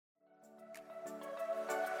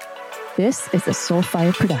This is a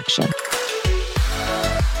Soulfire production.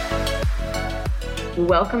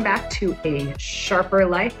 Welcome back to A Sharper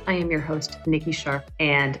Life. I am your host, Nikki Sharp,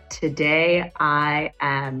 and today I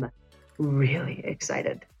am really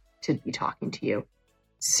excited to be talking to you.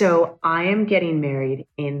 So I am getting married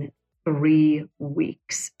in 3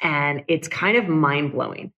 weeks, and it's kind of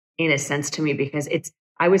mind-blowing in a sense to me because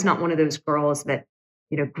I was not one of those girls that,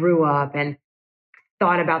 grew up and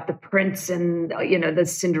thought about the prince and, the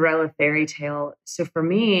Cinderella fairy tale. So for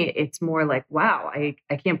me, it's more like, wow, I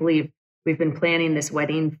can't believe we've been planning this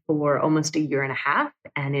wedding for almost a year and a half.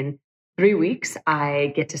 And in 3 weeks,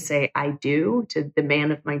 I get to say I do to the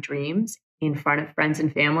man of my dreams in front of friends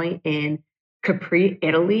and family in Capri,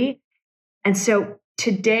 Italy. And so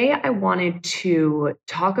today I wanted to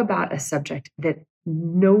talk about a subject that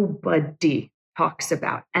nobody talks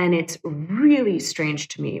about. And it's really strange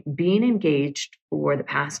to me. Being engaged for the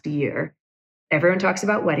past year, everyone talks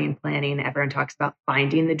about wedding planning. Everyone talks about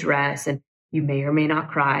finding the dress, and you may or may not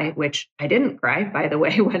cry, which I didn't cry, by the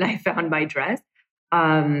way, when I found my dress.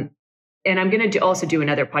 And I'm going to also do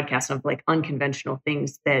another podcast of like unconventional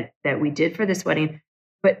things that we did for this wedding.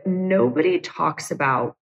 But nobody talks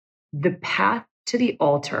about the path to the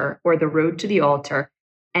altar or the road to the altar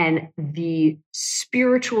and the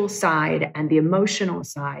spiritual side and the emotional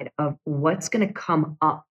side of what's going to come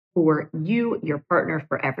up for you, your partner,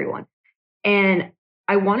 for everyone. And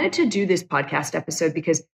I wanted to do this podcast episode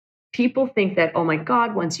because people think that, oh my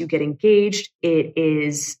God, once you get engaged,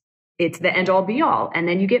 it's the end all be all. And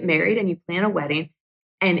then you get married and you plan a wedding.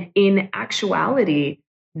 And in actuality,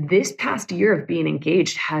 this past year of being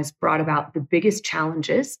engaged has brought about the biggest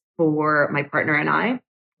challenges for my partner and I.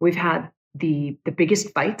 We've had the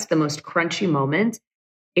biggest fights, the most crunchy moments.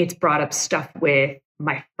 It's brought up stuff with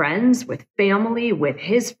my friends, with family, with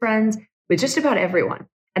his friends, with just about everyone.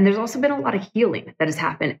 And there's also been a lot of healing that has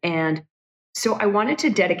happened. And so I wanted to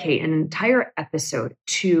dedicate an entire episode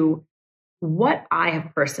to what I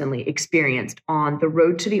have personally experienced on the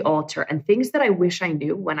road to the altar and things that I wish I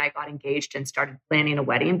knew when I got engaged and started planning a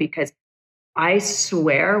wedding, because I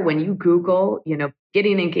swear when you Google,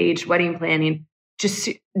 getting engaged, wedding planning, just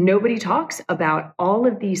nobody talks about all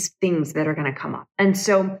of these things that are going to come up. And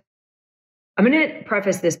so I'm going to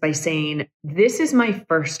preface this by saying this is my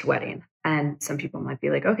first wedding. And some people might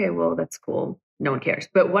be like, okay, well, that's cool. No one cares.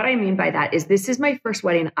 But what I mean by that is this is my first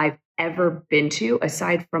wedding I've ever been to,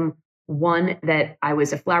 aside from one that I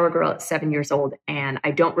was a flower girl at 7 years old, and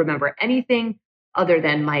I don't remember anything other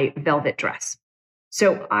than my velvet dress.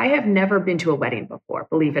 So I have never been to a wedding before,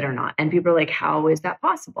 believe it or not. And people are like, how is that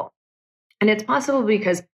possible? And it's possible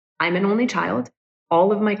because I'm an only child.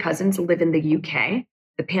 All of my cousins live in the UK.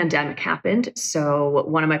 The pandemic happened. So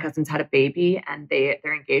one of my cousins had a baby and they're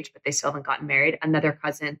engaged, but they still haven't gotten married. Another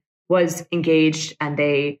cousin was engaged and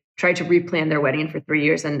they tried to replan their wedding for 3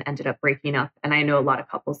 years and ended up breaking up. And I know a lot of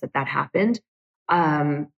couples that happened.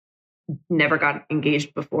 Never got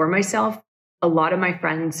engaged before myself. A lot of my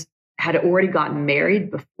friends had already gotten married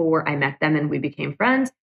before I met them and we became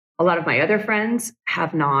friends. A lot of my other friends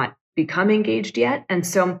have not become engaged yet. And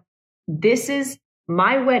so this is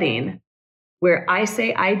my wedding where I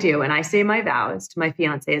say I do and I say my vows to my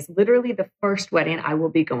fiance is literally the first wedding I will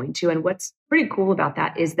be going to. And what's pretty cool about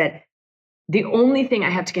that is that the only thing I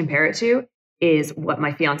have to compare it to is what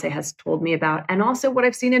my fiance has told me about and also what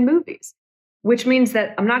I've seen in movies, which means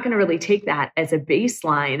that I'm not going to really take that as a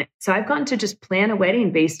baseline. So I've gotten to just plan a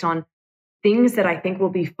wedding based on things that I think will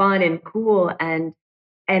be fun and cool. And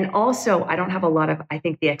also, I don't have a lot of, I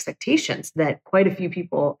think, the expectations that quite a few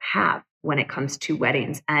people have when it comes to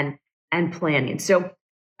weddings and planning. So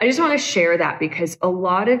I just want to share that because a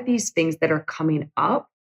lot of these things that are coming up,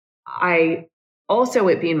 it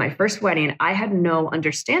being my first wedding, I had no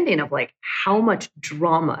understanding of like how much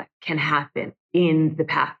drama can happen in the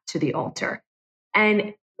path to the altar.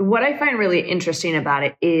 And what I find really interesting about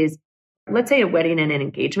it is, let's say a wedding and an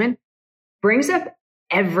engagement brings up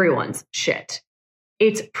everyone's shit.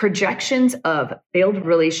 It's projections of failed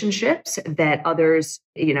relationships that others,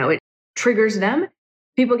 it triggers them.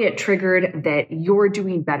 People get triggered that you're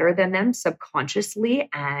doing better than them subconsciously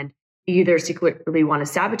and either secretly want to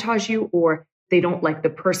sabotage you or they don't like the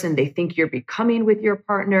person they think you're becoming with your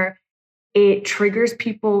partner. It triggers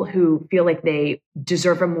people who feel like they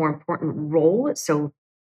deserve a more important role. So,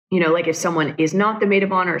 like if someone is not the maid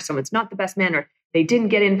of honor or someone's not the best man or they didn't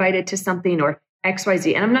get invited to something or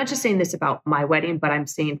XYZ. And I'm not just saying this about my wedding, but I'm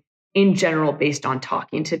saying in general, based on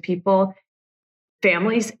talking to people,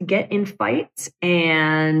 families get in fights.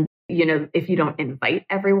 And, if you don't invite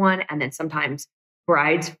everyone, and then sometimes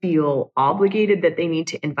brides feel obligated that they need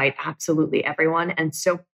to invite absolutely everyone. And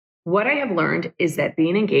so what I have learned is that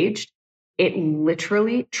being engaged it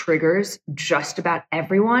literally triggers just about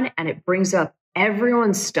everyone and it brings up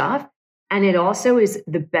everyone's stuff. And it also is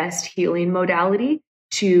the best healing modality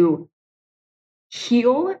to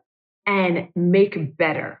heal and make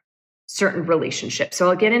better certain relationships. So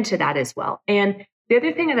I'll get into that as well. And the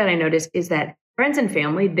other thing that I noticed is that friends and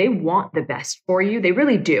family, they want the best for you. They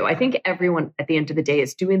really do. I think everyone at the end of the day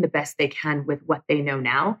is doing the best they can with what they know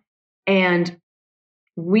now. And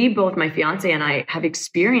we both, my fiance and I, have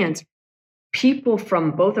experienced people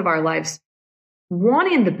from both of our lives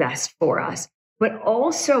wanting the best for us, but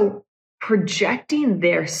also projecting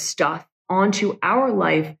their stuff onto our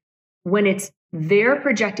life when they're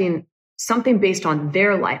projecting something based on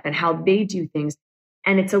their life and how they do things.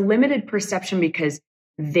 And it's a limited perception because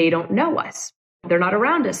they don't know us. They're not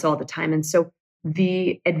around us all the time. And so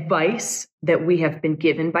the advice that we have been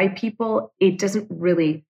given by people, it doesn't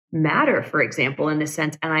really matter, for example, in this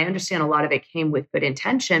sense. And I understand a lot of it came with good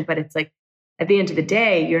intention, but it's like, at the end of the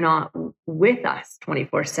day, you're not with us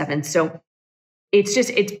 24/7. So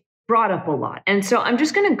it's brought up a lot. And so I'm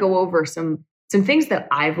just going to go over some things that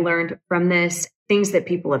I've learned from this, things that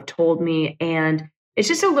people have told me. And it's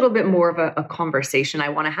just a little bit more of a conversation I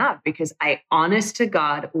want to have, because I, honest to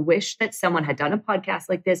God, wish that someone had done a podcast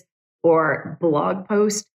like this or blog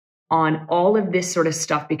post on all of this sort of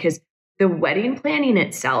stuff, because the wedding planning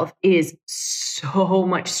itself is so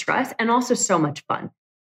much stress and also so much fun.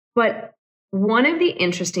 But one of the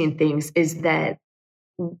interesting things is that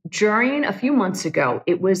during a few months ago,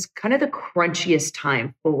 it was kind of the crunchiest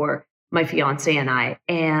time for my fiance and I.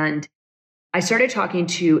 And I started talking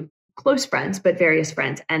to close friends, but various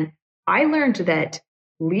friends. And I learned that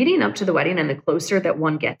leading up to the wedding and the closer that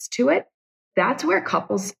one gets to it, that's where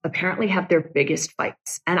couples apparently have their biggest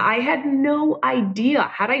fights. And I had no idea.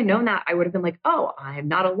 Had I known that, I would have been like, oh, I'm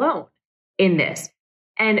not alone in this.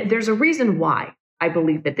 And there's a reason why I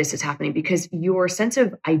believe that this is happening, because your sense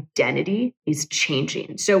of identity is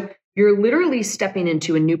changing. So you're literally stepping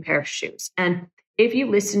into a new pair of shoes. And if you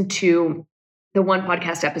listen to the one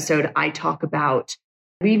podcast episode, I talk about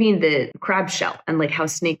leaving the crab shell and like how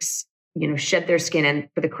snakes, shed their skin. And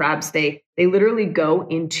for the crabs, they literally go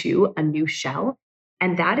into a new shell.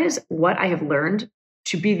 And that is what I have learned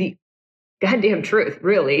to be the goddamn truth,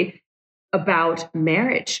 really, about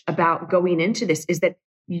marriage, about going into this, is that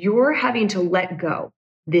you're having to let go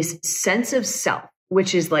this sense of self,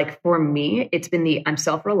 which is like, for me, it's been I'm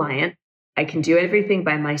self-reliant. I can do everything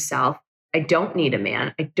by myself. I don't need a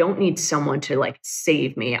man. I don't need someone to like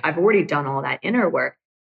save me. I've already done all that inner work.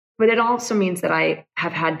 But it also means that I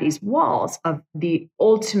have had these walls of the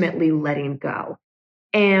ultimately letting go.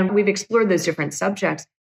 And we've explored those different subjects.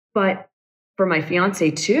 But for my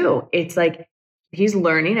fiance too, it's like he's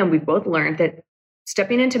learning, and we've both learned that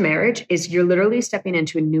stepping into marriage is you're literally stepping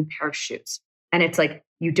into a new pair of shoes. And it's like,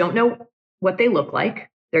 you don't know what they look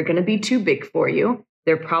like. They're going to be too big for you.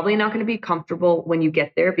 They're probably not going to be comfortable when you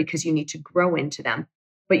get there because you need to grow into them.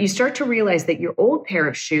 But you start to realize that your old pair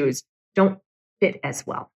of shoes don't fit as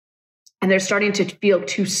well. And they're starting to feel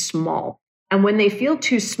too small. And when they feel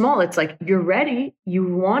too small, it's like, you're ready, you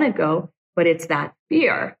want to go, but it's that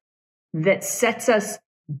fear that sets us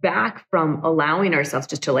back from allowing ourselves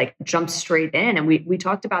just to like jump straight in. And we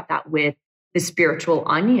talked about that with the spiritual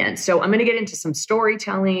onion. So I'm going to get into some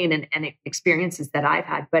storytelling and experiences that I've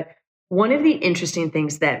had. But one of the interesting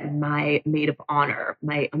things that my maid of honor,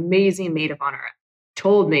 my amazing maid of honor,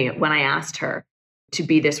 told me when I asked her to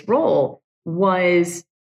be this role was,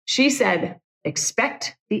 she said,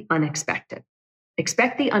 expect the unexpected.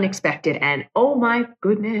 Expect the unexpected. And oh my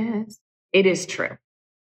goodness, it is true.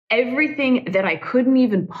 Everything that I couldn't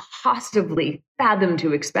even possibly fathom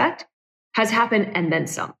to expect has happened, and then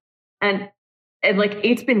some. And like,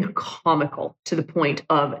 it's been comical to the point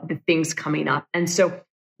of the things coming up. And so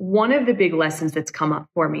one of the big lessons that's come up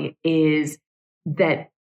for me is that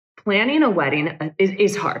planning a wedding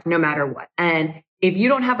is hard no matter what. And if you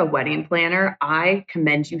don't have a wedding planner, I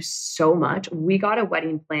commend you so much. We got a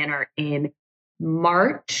wedding planner in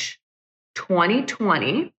March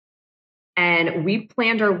 2020, and we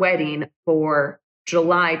planned our wedding for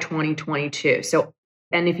July 2022. So,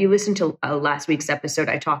 and if you listen to last week's episode,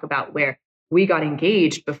 I talk about where we got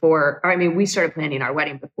engaged we started planning our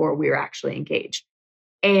wedding before we were actually engaged.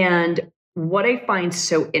 And what I find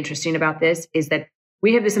so interesting about this is that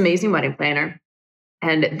we have this amazing wedding planner,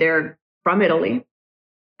 and they're from Italy,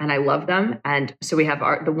 and I love them. And so we have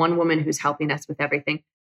the one woman who's helping us with everything.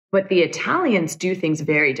 But the Italians do things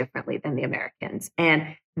very differently than the Americans.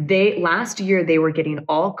 And last year, they were getting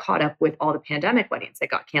all caught up with all the pandemic weddings that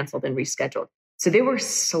got canceled and rescheduled. So they were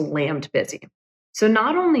slammed busy. So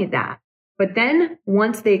not only that, but then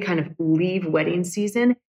once they kind of leave wedding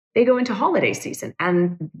season, they go into holiday season,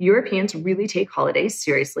 and Europeans really take holidays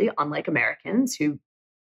seriously, unlike Americans who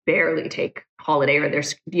barely take holiday, or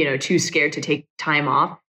they're, too scared to take time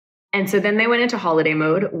off. And so then they went into holiday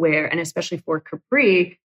mode where, and especially for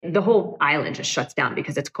Capri, the whole island just shuts down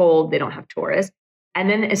because it's cold. They don't have tourists. And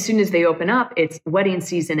then as soon as they open up, it's wedding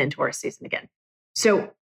season and tourist season again.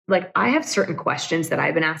 So like I have certain questions that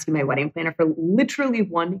I've been asking my wedding planner for literally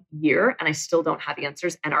 1 year, and I still don't have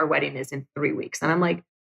answers. And our wedding is in 3 weeks. And I'm like,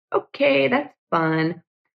 okay, that's fun.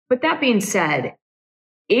 But that being said,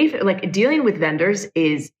 if like dealing with vendors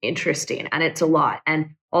is interesting and it's a lot,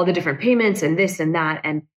 and all the different payments and this and that.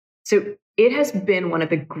 And so it has been one of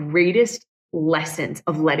the greatest lessons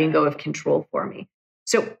of letting go of control for me.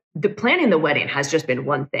 So the planning the wedding has just been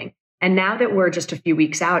one thing. And now that we're just a few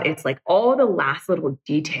weeks out, it's like all the last little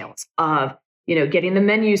details of, getting the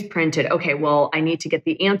menus printed. Okay, well, I need to get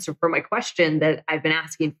the answer for my question that I've been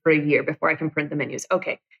asking for a year before I can print the menus.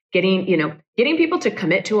 Okay, getting people to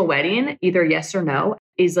commit to a wedding, either yes or no,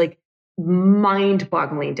 is like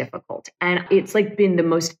mind-bogglingly difficult. And it's like been the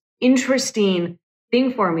most interesting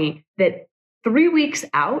thing for me that 3 weeks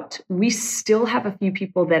out, we still have a few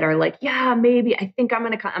people that are like, yeah, maybe I think I'm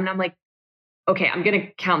going to come. And I'm like, okay, I'm going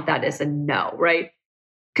to count that as a no, right?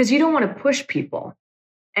 Because you don't want to push people.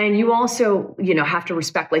 And you also, have to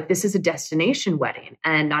respect, like, this is a destination wedding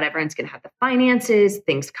and not everyone's going to have the finances,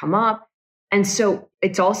 things come up. And so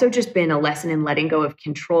it's also just been a lesson in letting go of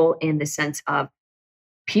control in the sense of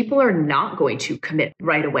people are not going to commit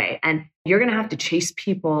right away. And you're going to have to chase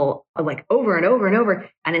people like over and over and over.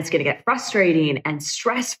 And it's going to get frustrating and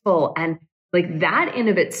stressful. And like that in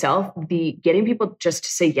of itself, the getting people just to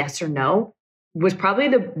say yes or no was probably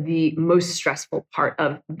the most stressful part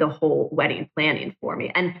of the whole wedding planning for me.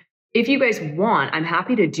 And if you guys want, I'm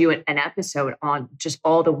happy to do an episode on just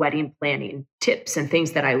all the wedding planning tips and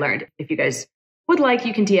things that I learned. If you guys would like,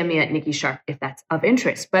 you can DM me at Nikki Sharp if that's of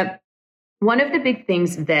interest. But one of the big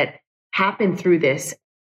things that happened through this,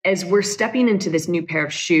 as we're stepping into this new pair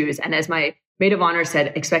of shoes, and as my maid of honor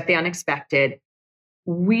said, expect the unexpected,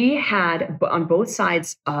 we had on both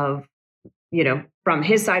sides of, from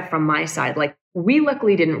his side, from my side, like we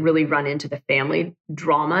luckily didn't really run into the family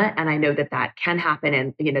drama. And I know that can happen.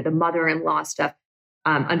 And, the mother-in-law stuff.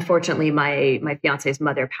 Unfortunately, my fiance's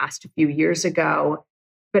mother passed a few years ago.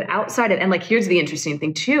 But outside of, and like, here's the interesting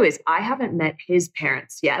thing too, is I haven't met his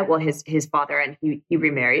parents yet. Well, his father, and he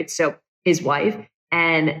remarried. So his wife,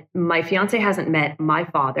 and my fiance hasn't met my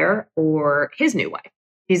father or his new wife.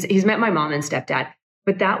 He's met my mom and stepdad,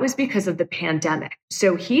 but that was because of the pandemic.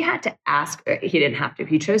 So he had to ask, he didn't have to,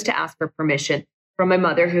 he chose to ask for permission from my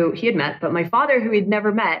mother who he had met, but my father who he'd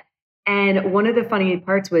never met. And one of the funny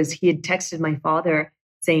parts was he had texted my father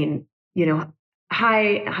saying,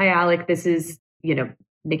 hi, Alec, this is,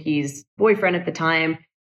 Nikki's boyfriend at the time.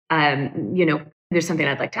 There's something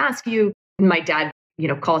I'd like to ask you. And my dad,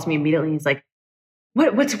 calls me immediately. He's like,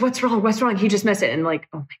 what's wrong? What's wrong? He just missed it. And like,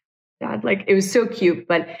 oh my God, like it was so cute.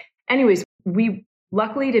 But anyways, we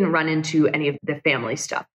luckily didn't run into any of the family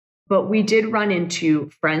stuff, but we did run into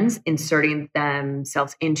friends inserting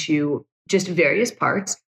themselves into just various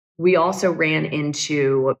parts. We also ran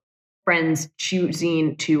into friends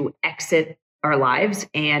choosing to exit our lives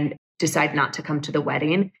and decide not to come to the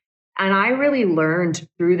wedding. And I really learned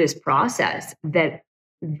through this process that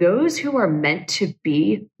those who are meant to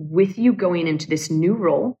be with you going into this new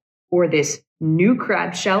role or this new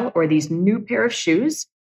crab shell or these new pair of shoes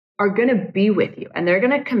are going to be with you and they're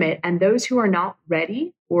going to commit. And those who are not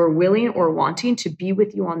ready or willing or wanting to be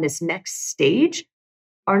with you on this next stage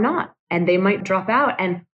are not, and they might drop out.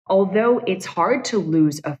 And although it's hard to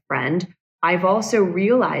lose a friend, I've also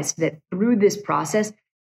realized that through this process,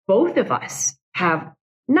 both of us have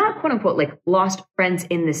not quote unquote like lost friends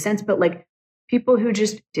in this sense, but like people who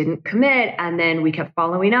just didn't commit. And then we kept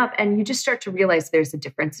following up, and you just start to realize there's a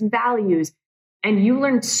difference in values. And you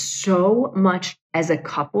learn so much as a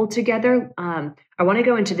couple together. I want to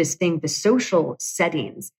go into this thing, the social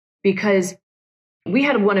settings, because we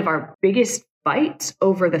had one of our biggest fights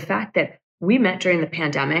over the fact that we met during the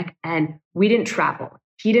pandemic and we didn't travel.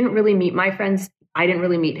 He didn't really meet my friends. I didn't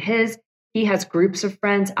really meet his. He has groups of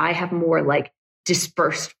friends. I have more like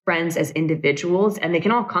dispersed friends as individuals, and they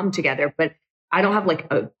can all come together, but I don't have like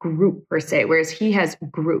a group per se, whereas he has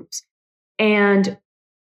groups. And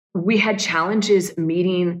we had challenges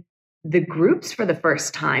meeting the groups for the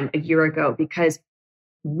first time a year ago because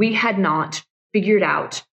we had not figured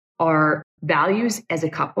out our values as a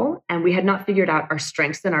couple, and we had not figured out our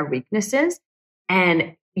strengths and our weaknesses.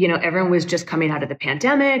 And, everyone was just coming out of the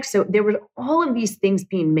pandemic. So there were all of these things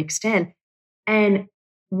being mixed in. And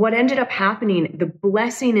what ended up happening, the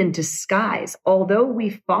blessing in disguise, although we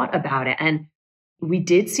fought about it and we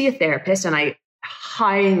did see a therapist, and I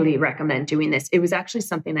highly recommend doing this. It was actually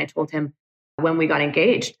something I told him when we got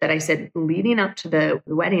engaged, that I said, leading up to the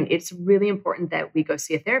wedding, it's really important that we go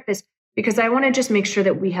see a therapist, because I want to just make sure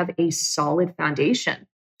that we have a solid foundation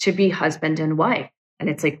to be husband and wife. And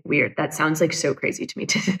it's like weird. That sounds like so crazy to me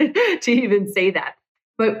to even say that.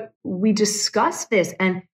 But we discussed this,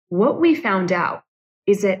 and what we found out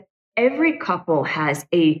is that every couple has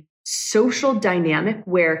a social dynamic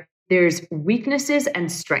where there's weaknesses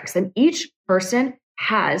and strengths, and each person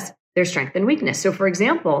has their strength and weakness. So for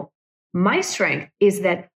example, my strength is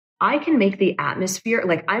that I can make the atmosphere,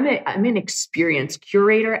 like I'm an experience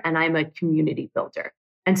curator and I'm a community builder.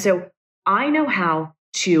 And so I know how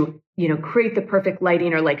to, create the perfect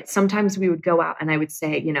lighting, or like sometimes we would go out and I would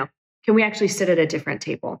say, can we actually sit at a different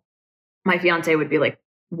table? My fiance would be like,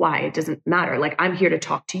 why? It doesn't matter. Like, I'm here to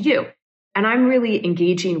talk to you. And I'm really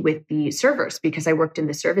engaging with the servers because I worked in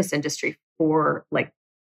the service industry for like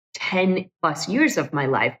 10 plus years of my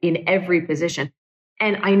life in every position.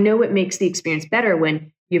 And I know it makes the experience better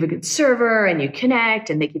when you have a good server and you connect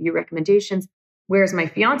and they give you recommendations. Whereas my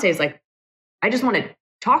fiance is like, I just want to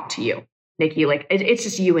talk to you, Nikki. Like, it's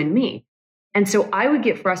just you and me. And so I would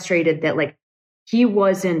get frustrated that like he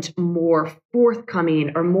wasn't more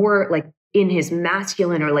forthcoming or more like in his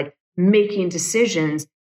masculine or like making decisions.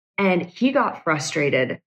 And he got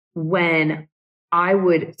frustrated when I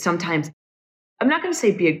would sometimes, I'm not going to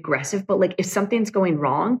say be aggressive, but like if something's going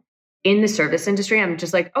wrong in the service industry, I'm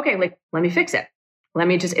just like, okay, like, let me fix it. Let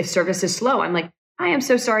me just, if service is slow, I'm like, I am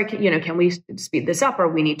so sorry. Can we speed this up, or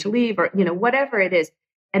we need to leave, or, whatever it is.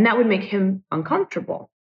 And that would make him uncomfortable.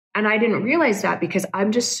 And I didn't realize that because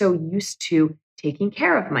I'm just so used to taking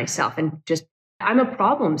care of myself and just, I'm a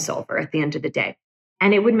problem solver at the end of the day.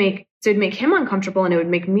 And it'd make him uncomfortable, and it would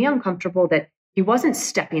make me uncomfortable that he wasn't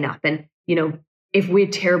stepping up. And, if we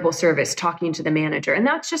had terrible service, talking to the manager. And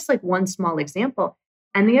that's just like one small example.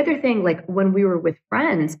 And the other thing, like when we were with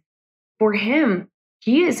friends, for him,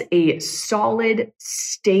 he is a solid,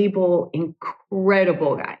 stable,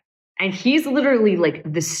 incredible guy. And he's literally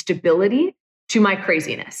like the stability to my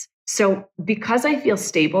craziness. So because I feel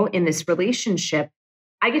stable in this relationship,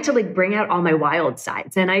 I get to like bring out all my wild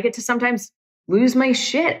sides, and I get to sometimes lose my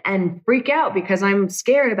shit and freak out because I'm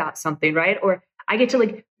scared about something, right? Or I get to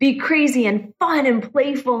like be crazy and fun and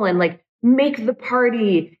playful and like make the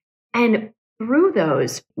party. And through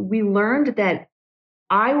those, we learned that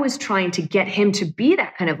I was trying to get him to be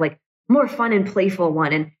that kind of like more fun and playful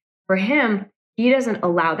one. And for him, he doesn't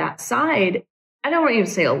allow that side. I don't want you to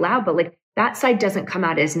say allow, but like that side doesn't come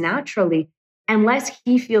out as naturally unless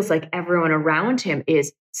he feels like everyone around him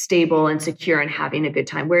is stable and secure and having a good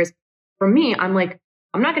time. Whereas for me, I'm like,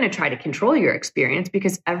 I'm not going to try to control your experience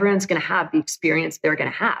because everyone's going to have the experience they're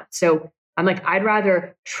going to have. So I'm like, I'd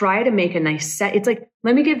rather try to make a nice set. It's like,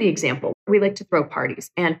 let me give the example. We like to throw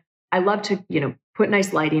parties, and I love to, put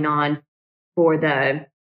nice lighting on for the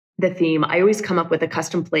theme. I always come up with a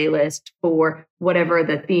custom playlist for whatever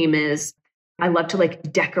the theme is. I love to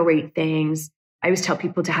like decorate things. I always tell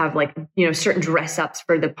people to have like, certain dress ups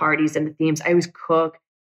for the parties and the themes. I always cook.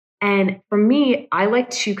 And for me, I like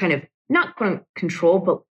to kind of not control,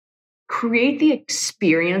 but create the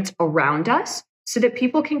experience around us so that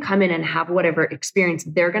people can come in and have whatever experience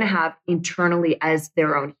they're going to have internally as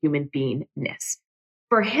their own human beingness.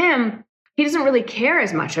 For him, he doesn't really care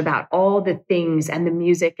as much about all the things and the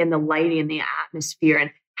music and the lighting and the atmosphere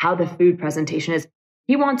and how the food presentation is.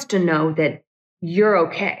 He wants to know that you're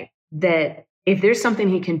okay, that if there's something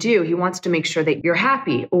he can do, he wants to make sure that you're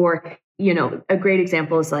happy. Or, a great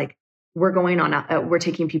example is like, we're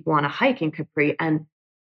taking people on a hike in Capri, and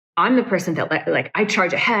I'm the person that like I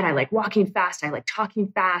charge ahead. I like walking fast. I like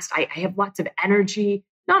talking fast. I have lots of energy,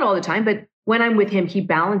 not all the time, but when I'm with him, he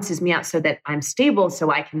balances me out so that I'm stable,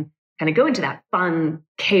 so I can kind of go into that fun,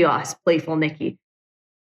 chaos, playful Nikki.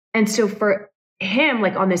 And so for him,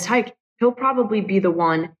 like on this hike, he'll probably be the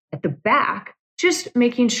one at the back, just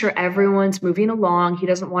making sure everyone's moving along. He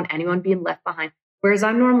doesn't want anyone being left behind. Whereas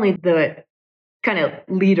I'm normally the kind of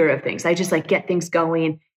leader of things. I just like get things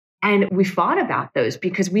going. And we fought about those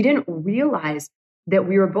because we didn't realize that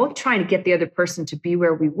we were both trying to get the other person to be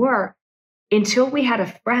where we were until we had a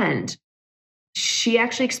friend. She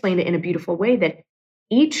actually explained it in a beautiful way that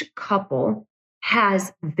each couple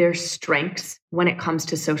has their strengths when it comes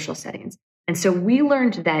to social settings. And so we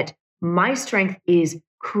learned that my strength is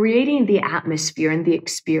creating the atmosphere and the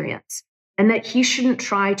experience, and that he shouldn't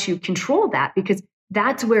try to control that because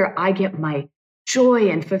that's where I get my joy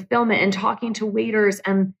and fulfillment and talking to waiters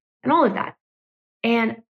and all of that.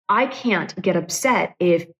 And I can't get upset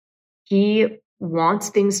if he wants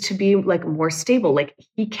things to be like more stable. Like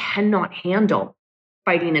he cannot handle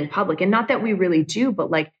fighting in public. And not that we really do,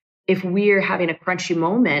 but like if we're having a crunchy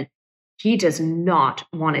moment, he does not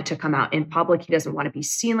want it to come out in public. He doesn't want to be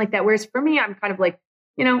seen like that. Whereas for me, I'm kind of like,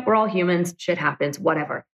 we're all humans, shit happens,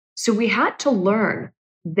 whatever. So we had to learn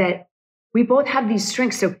that we both have these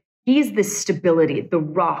strengths. So he's the stability, the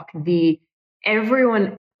rock,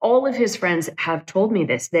 everyone, all of his friends have told me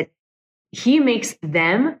this, that he makes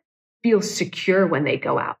them feel secure when they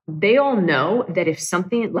go out. They all know that if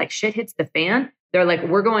something like shit hits the fan, they're like,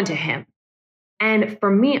 we're going to him. And for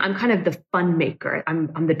me, I'm kind of the fun maker.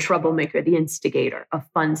 I'm the troublemaker, the instigator of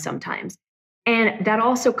fun sometimes. And that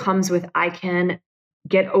also comes with, I can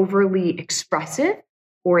get overly expressive,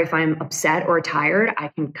 or if I'm upset or tired, I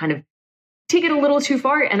can kind of take it a little too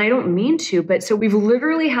far, and I don't mean to, but so we've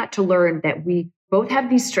literally had to learn that we both have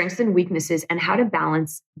these strengths and weaknesses and how to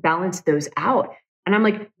balance those out. And I'm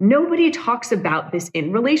like, nobody talks about this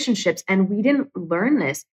in relationships. And we didn't learn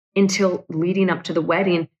this until leading up to the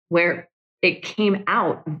wedding, where it came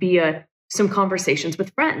out via some conversations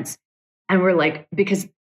with friends. And we're like, because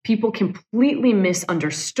people completely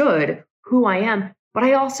misunderstood who I am, but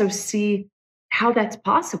I also see how that's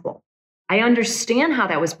possible. I understand how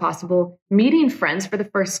that was possible. Meeting friends for the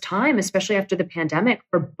first time, especially after the pandemic,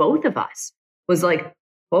 for both of us was like,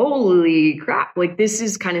 holy crap, like this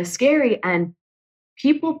is kind of scary. And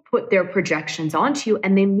people put their projections onto you,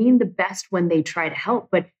 and they mean the best when they try to help.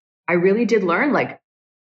 But I really did learn, like,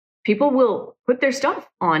 people will put their stuff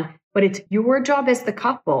on, but it's your job as the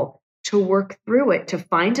couple to work through it, to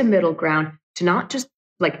find a middle ground, to not just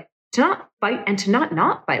like, to not fight and to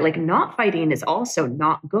not fight. Like not fighting is also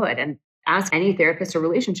not good. And ask any therapist or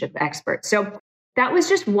relationship expert. So that was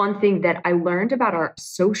just one thing that I learned about our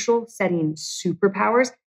social setting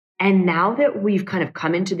superpowers. And now that we've kind of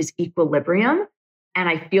come into this equilibrium, and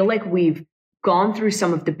I feel like we've gone through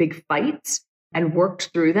some of the big fights and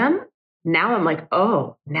worked through them, now I'm like,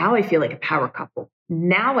 oh, now I feel like a power couple.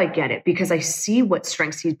 Now I get it, because I see what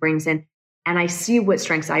strengths he brings in, and I see what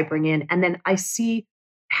strengths I bring in. And then I see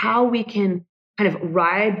how we can kind of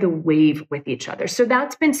ride the wave with each other. So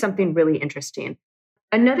that's been something really interesting.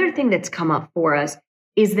 Another thing that's come up for us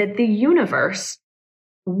is that the universe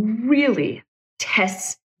really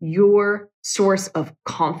tests your source of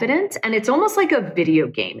confidence. And it's almost like a video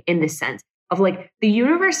game in the sense of like the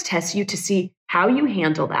universe tests you to see how you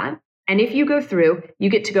handle that. And if you go through, you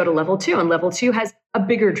get to go to level 2, and level 2 has a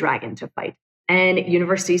bigger dragon to fight. And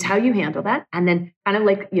universe sees how you handle that. And then kind of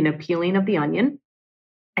like, peeling of the onion.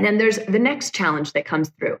 And then there's the next challenge that comes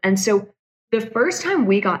through. And so the first time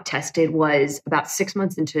we got tested was about 6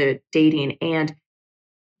 months into dating. And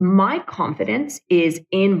my confidence is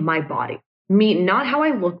in my body. Not how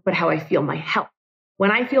I look, but how I feel, my health.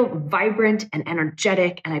 When I feel vibrant and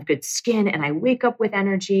energetic and I have good skin and I wake up with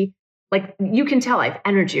energy, like you can tell I have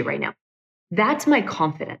energy right now. That's my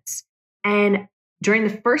confidence. And during the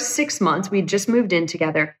first 6 months, we just moved in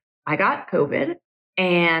together. I got COVID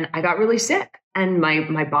and I got really sick. And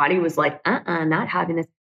my body was like, not having this.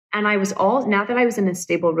 And now that I was in a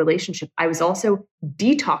stable relationship, I was also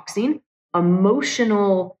detoxing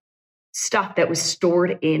emotional stuff that was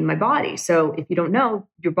stored in my body. So if you don't know,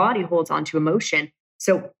 your body holds on to emotion.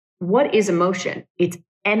 So what is emotion? It's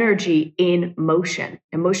energy in motion.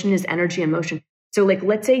 Emotion is energy in motion. So like,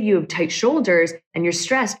 let's say you have tight shoulders and you're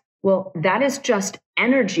stressed. Well, that is just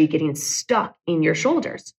energy getting stuck in your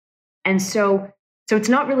shoulders. And so it's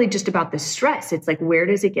not really just about the stress. It's like, where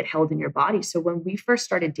does it get held in your body? So when we first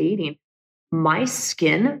started dating, my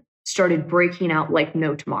skin started breaking out like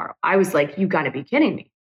no tomorrow. I was like, you got to be kidding me.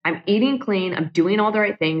 I'm eating clean. I'm doing all the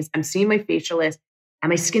right things. I'm seeing my facialist, and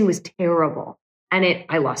my skin was terrible. And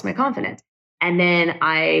I lost my confidence. And then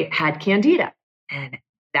I had candida, and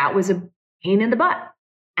that was a pain in the butt.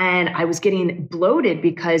 And I was getting bloated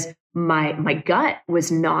because my gut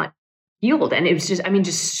was not healed. And it was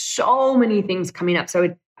just so many things coming up.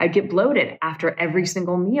 So I'd get bloated after every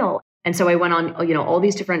single meal. And so I went on, all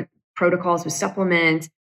these different protocols with supplements.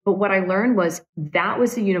 But what I learned was that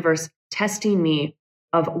was the universe testing me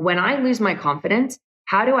of when I lose my confidence,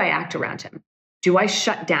 how do I act around him? Do I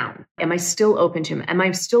shut down? Am I still open to him? Am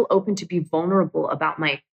I still open to be vulnerable about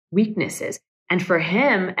my weaknesses? And for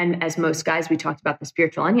him, and as most guys, we talked about the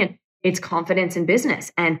spiritual onion, it's confidence in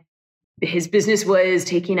business. And his business was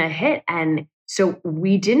taking a hit. And so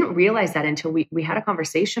we didn't realize that until we had a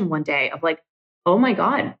conversation one day of like, oh my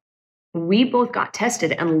God, we both got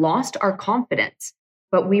tested and lost our confidence,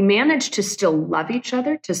 but we managed to still love each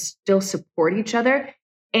other, to still support each other.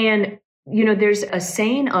 And, there's a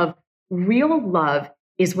saying of real love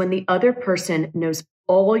is when the other person knows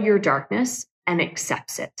all your darkness and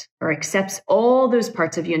accepts it, or accepts all those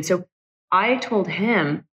parts of you. And so I told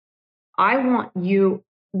him, I want you,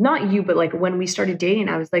 not you, but like when we started dating,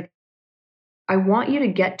 I was like, I want you to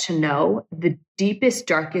get to know the deepest,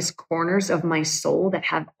 darkest corners of my soul that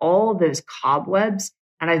have all those cobwebs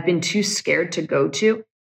and I've been too scared to go to.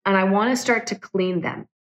 And I want to start to clean them.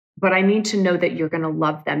 But I need to know that you're going to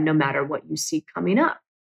love them no matter what you see coming up.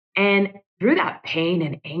 And through that pain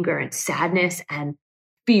and anger and sadness and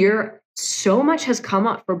fear, so much has come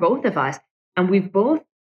up for both of us. And we've both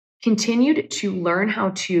continued to learn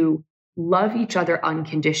how to love each other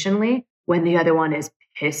unconditionally when the other one is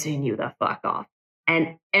pissing you the fuck off.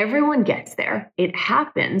 And everyone gets there. It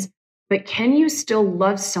happens. But can you still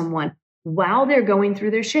love someone while they're going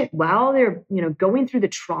through their shit, while they're, going through the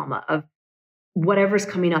trauma of whatever's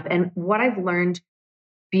coming up? And what I've learned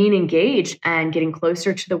being engaged and getting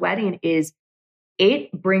closer to the wedding is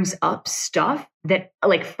it brings up stuff that,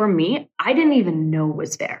 like, for me, I didn't even know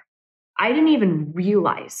was there. I didn't even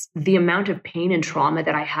realize the amount of pain and trauma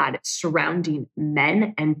that I had surrounding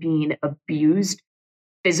men and being abused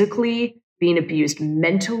physically, being abused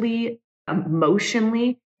mentally,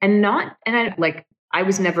 emotionally, I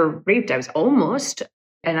was never raped. I was almost,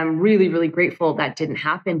 and I'm really, really grateful that didn't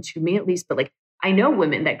happen to me, at least. But like, I know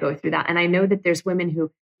women that go through that. And I know that there's women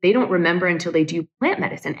who they don't remember until they do plant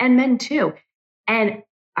medicine, and men too. And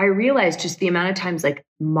I realized just the amount of times, like,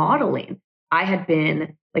 modeling, I had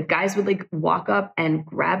been like, guys would like walk up and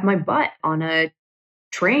grab my butt on a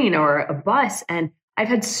train or a bus. And I've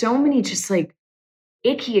had so many just like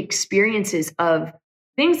icky experiences of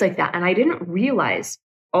things like that. And I didn't realize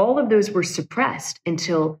all of those were suppressed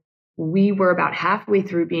until we were about halfway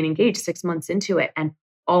through being engaged, 6 months into it. And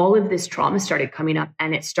all of this trauma started coming up,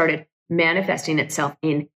 and it started manifesting itself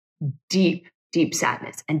in deep, deep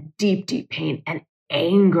sadness and deep, deep pain and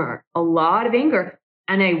anger, a lot of anger.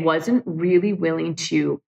 And I wasn't really willing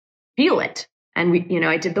to feel it. And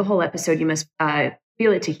I did the whole episode, you must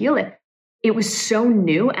feel it to heal it. It was so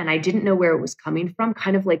new, and I didn't know where it was coming from.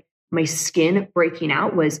 Kind of like my skin breaking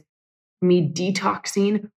out was me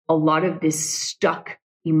detoxing a lot of this stuck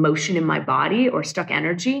emotion in my body or stuck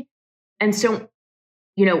energy. And so,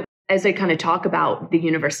 as I kind of talk about the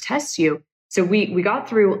universe tests you. So we got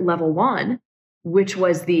through level 1, which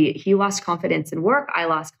was he lost confidence in work. I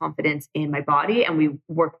lost confidence in my body, and we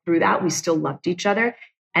worked through that. We still loved each other.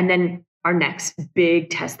 And then our next big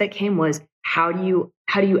test that came was, how do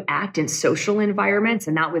you act in social environments?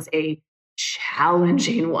 And that was a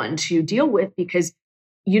challenging one to deal with, because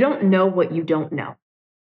you don't know what you don't know.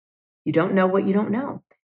 You don't know what you don't know.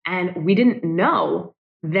 And we didn't know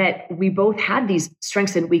that we both had these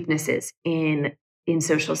strengths and weaknesses in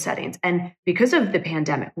social settings. And because of the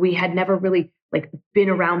pandemic, we had never really been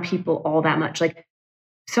around people all that much. Like,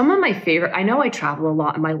 some of my favorite, I know I travel a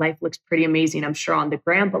lot and my life looks pretty amazing, I'm sure, on the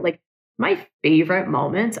gram, but my favorite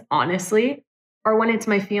moments, honestly, are when it's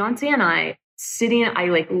my fiance and I sitting, I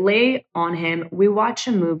lay on him, we watch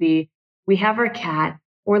a movie, we have our cat,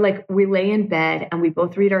 or we lay in bed and we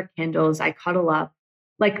both read our Kindles, I cuddle up.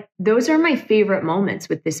 Those are my favorite moments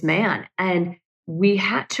with this man. And we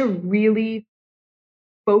had to really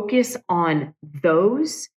focus on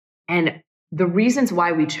those and the reasons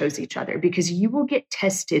why we chose each other, because you will get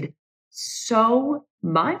tested so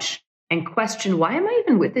much and question, why am I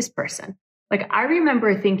even with this person? I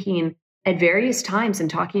remember thinking at various times and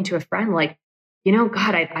talking to a friend,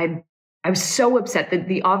 God, I was so upset that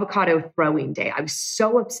the avocado throwing day, I was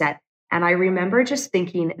so upset. And I remember just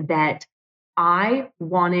thinking that I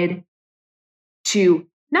wanted to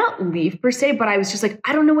not leave per se, but I was just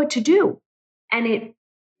I don't know what to do. And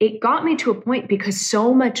it got me to a point because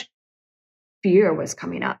so much fear was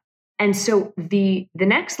coming up. And so the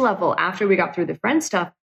next level after we got through the friend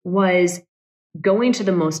stuff was going to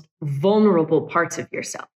the most vulnerable parts of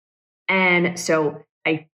yourself. And so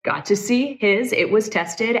I got to see it was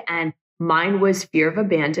tested, and mine was fear of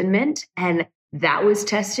abandonment, and that was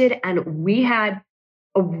tested. And we had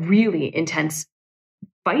a really intense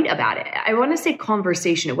fight about it. I want to say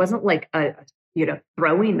conversation. It wasn't like a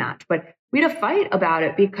throwing match, but we had a fight about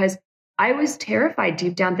it because I was terrified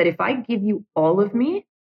deep down that if I give you all of me,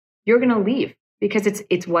 you're going to leave, because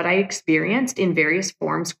it's what I experienced in various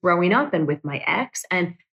forms growing up and with my ex.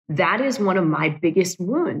 And that is one of my biggest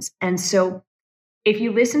wounds. And so if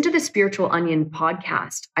you listen to the Spiritual Onion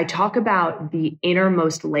podcast, I talk about the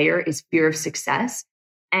innermost layer is fear of success.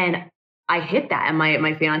 And I hit that. And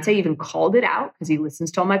my fiance even called it out because he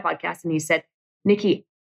listens to all my podcasts. And he said, Nikki,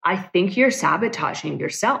 I think you're sabotaging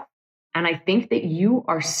yourself. And I think that you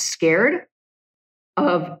are scared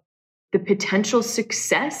of the potential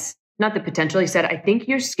success, not the potential. He said, I think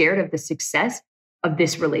you're scared of the success of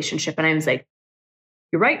this relationship. And I was like,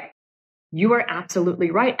 you're right. You are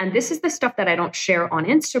absolutely right. And this is the stuff that I don't share on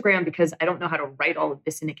Instagram because I don't know how to write all of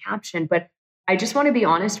this in a caption. But I just want to be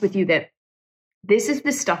honest with you that this is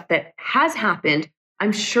the stuff that has happened.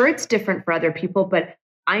 I'm sure it's different for other people, but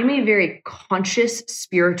I'm a very conscious,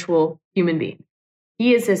 spiritual human being.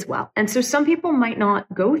 He is as well. And so some people might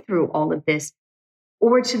not go through all of this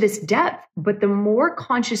or to this depth, but the more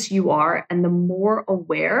conscious you are and the more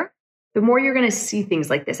aware, the more you're going to see things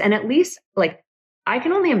like this. And at least like, I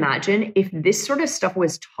can only imagine if this sort of stuff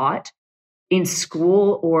was taught in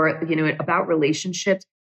school or, about relationships,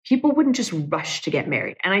 people wouldn't just rush to get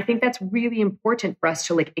married. And I think that's really important for us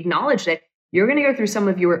to like acknowledge that you're going to go through some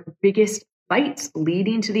of your biggest fights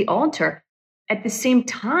leading to the altar. At the same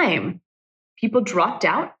time, people dropped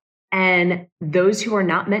out, and those who are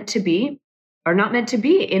not meant to be are not meant to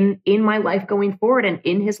be in my life going forward and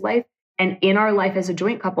in his life and in our life as a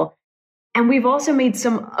joint couple. And we've also made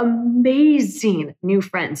some amazing new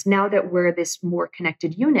friends now that we're this more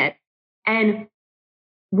connected unit. And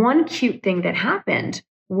one cute thing that happened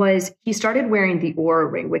was he started wearing the Oura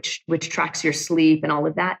ring, which tracks your sleep and all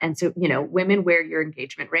of that. And so, women wear your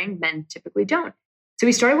engagement ring, men typically don't. So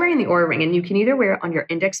he started wearing the Oura ring, and you can either wear it on your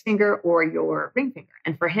index finger or your ring finger.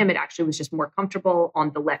 And for him, it actually was just more comfortable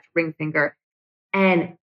on the left ring finger.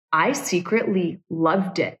 And I secretly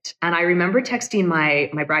loved it. And I remember texting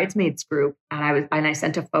my bridesmaids group, and I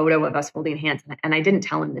sent a photo of us holding hands, and I didn't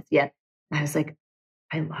tell him this yet. And I was like,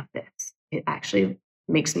 I love this. It actually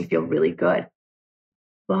makes me feel really good.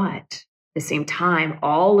 But at the same time,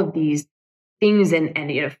 all of these things and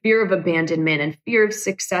fear of abandonment and fear of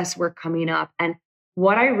success were coming up. And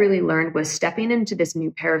what I really learned was stepping into this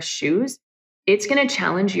new pair of shoes, it's going to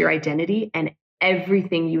challenge your identity and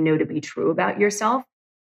everything you know to be true about yourself.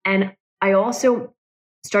 And I also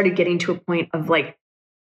started getting to a point of like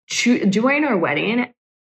doing our wedding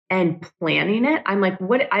and planning it. I'm like,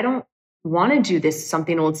 I don't want to do this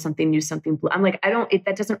something old, something new, something blue. I'm like,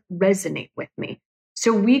 that doesn't resonate with me.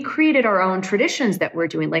 So we created our own traditions that we're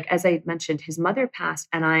doing. Like, as I mentioned, his mother passed,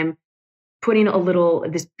 and I'm putting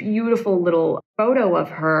this beautiful little photo of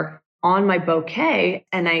her on my bouquet.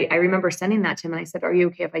 And I remember sending that to him, and I said, are you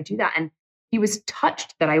okay if I do that? And he was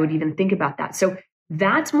touched that I would even think about that. So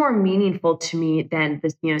that's more meaningful to me than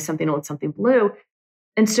this, something old, something blue.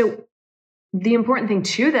 And so the important thing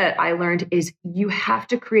too that I learned is you have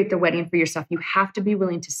to create the wedding for yourself. You have to be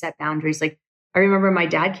willing to set boundaries. Like, I remember my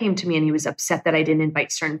dad came to me and he was upset that I didn't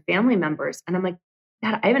invite certain family members. And I'm like,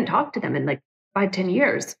 Dad, I haven't talked to them in like 5-10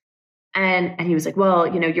 years. And he was like, well,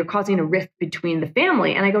 you're causing a rift between the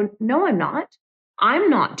family. And I go, no, I'm not. I'm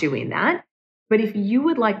not doing that. But if you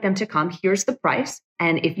would like them to come, here's the price.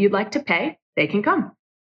 And if you'd like to pay, they can come.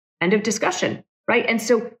 End of discussion, right? And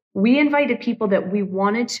so we invited people that we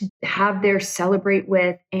wanted to have their celebrate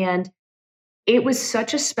with. And it was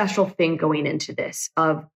such a special thing going into this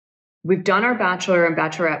of, we've done our bachelor and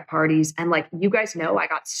bachelorette parties. And like, you guys know, I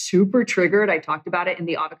got super triggered. I talked about it in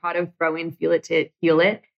the avocado throwing, feel it to heal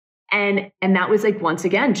it. And that was like, once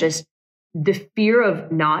again, just the fear of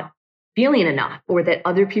not feeling enough or that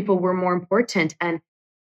other people were more important. And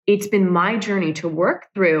it's been my journey to work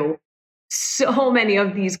through so many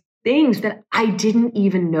of these things that I didn't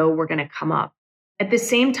even know were going to come up. At the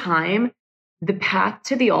same time, the path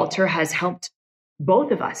to the altar has helped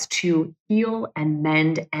both of us to heal and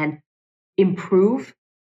mend and improve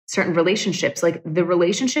certain relationships. Like the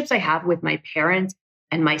relationships I have with my parents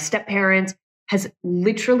and my step-parents has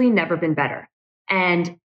literally never been better.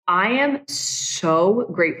 And I am so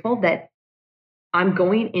grateful that I'm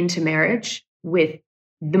going into marriage with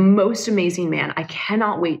the most amazing man. I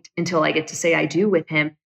cannot wait until I get to say I do with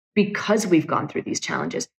him, because we've gone through these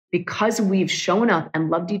challenges, because we've shown up and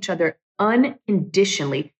loved each other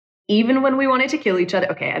unconditionally, even when we wanted to kill each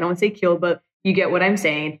other. Okay, I don't want to say kill, but you get what I'm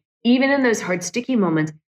saying. Even in those hard, sticky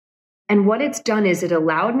moments. And what it's done is it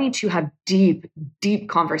allowed me to have deep, deep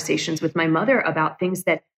conversations with my mother about things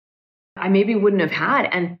that I maybe wouldn't have had.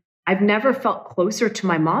 And I've never felt closer to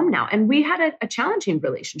my mom now. And we had a challenging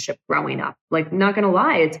relationship growing up. Like, not going to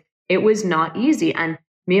lie, it was not easy. And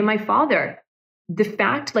me and my father, the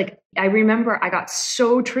fact, like, I remember I got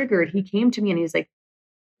so triggered. He came to me and he's like,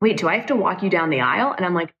 wait, do I have to walk you down the aisle? And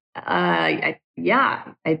I'm like, yeah,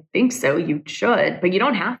 I think so. You should, but you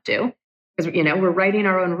don't have to, because, we're writing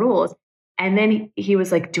our own rules. And then he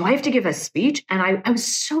was like, do I have to give a speech? And I was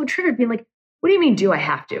so triggered, being like, what do you mean, do I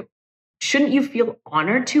have to? Shouldn't you feel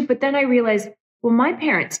honored to? But then I realized, well, my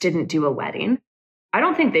parents didn't do a wedding. I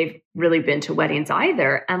don't think they've really been to weddings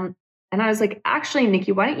either. And I was like, actually,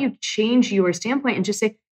 Nikki, why don't you change your standpoint and just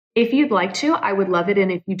say, if you'd like to, I would love it.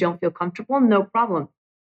 And if you don't feel comfortable, no problem.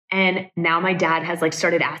 And now my dad has like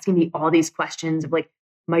started asking me all these questions of like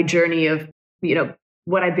my journey of,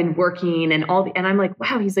 what I've been working and and I'm like,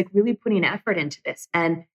 wow, he's like really putting effort into this.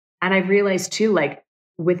 And I realized too, like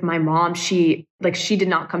with my mom, she did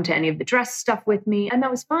not come to any of the dress stuff with me, and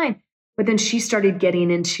that was fine. But then she started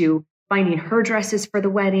getting into finding her dresses for the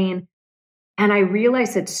wedding. And I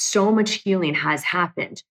realized that so much healing has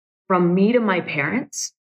happened from me to my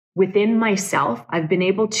parents within myself. I've been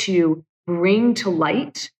able to bring to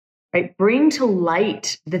light the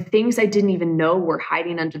things I didn't even know were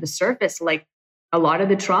hiding under the surface, like a lot of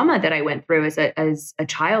the trauma that I went through as a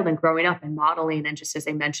child and growing up and modeling. And just as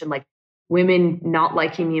I mentioned, like women not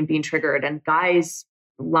liking me and being triggered, and guys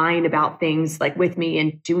lying about things like with me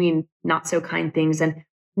and doing not so kind things, and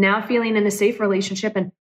now feeling in a safe relationship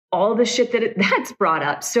and all the shit that's brought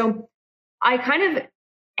up. So I kind of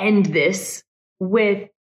end this with,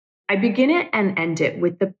 I begin it and end it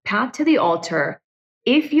with the path to the altar.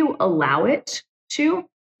 If you allow it to,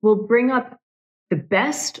 will bring up the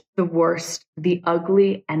best, the worst, the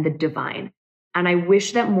ugly, and the divine. And I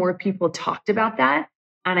wish that more people talked about that.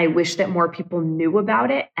 And I wish that more people knew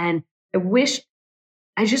about it. And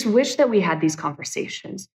I just wish that we had these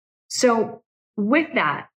conversations. So with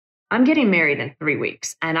that, I'm getting married in 3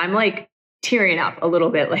 weeks, and I'm like tearing up a little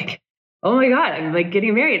bit, like, oh my God, I'm like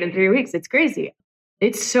getting married in 3 weeks. It's crazy.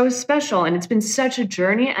 It's so special. And it's been such a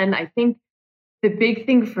journey. And I think the big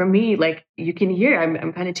thing for me, like you can hear,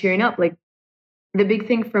 I'm kind of tearing up, like the big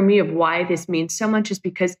thing for me of why this means so much is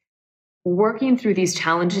because working through these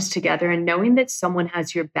challenges together and knowing that someone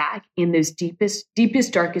has your back in those deepest,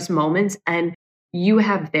 darkest moments, and you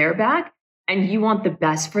have their back, and you want the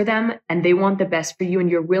best for them and they want the best for you, and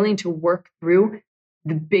you're willing to work through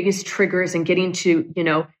the biggest triggers and getting to,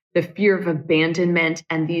 the fear of abandonment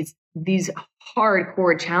and these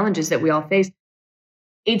hardcore challenges that we all face.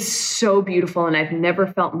 It's so beautiful. And I've never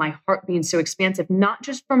felt my heart being so expansive, not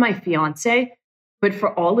just for my fiance, but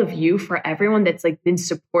for all of you, for everyone that's like been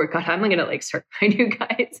support. God, I'm going to like start crying, you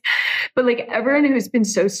guys. But like everyone who's been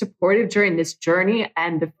so supportive during this journey,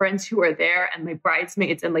 and the friends who are there, and my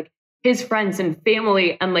bridesmaids, and like his friends and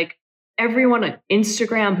family, and like everyone on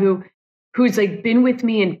Instagram who's like been with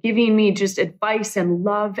me and giving me just advice and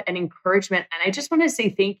love and encouragement. And I just want to say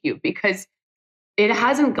thank you, because it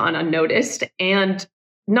hasn't gone unnoticed. And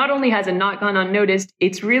not only has it not gone unnoticed,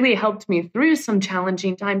 it's really helped me through some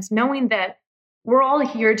challenging times, knowing that we're all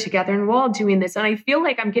here together and we're all doing this. And I feel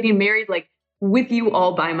like I'm getting married like with you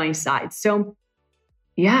all by my side. So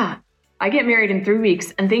yeah, I get married in 3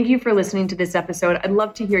 weeks. And thank you for listening to this episode. I'd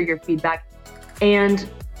love to hear your feedback. And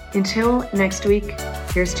until next week,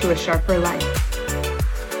 here's to a sharper life.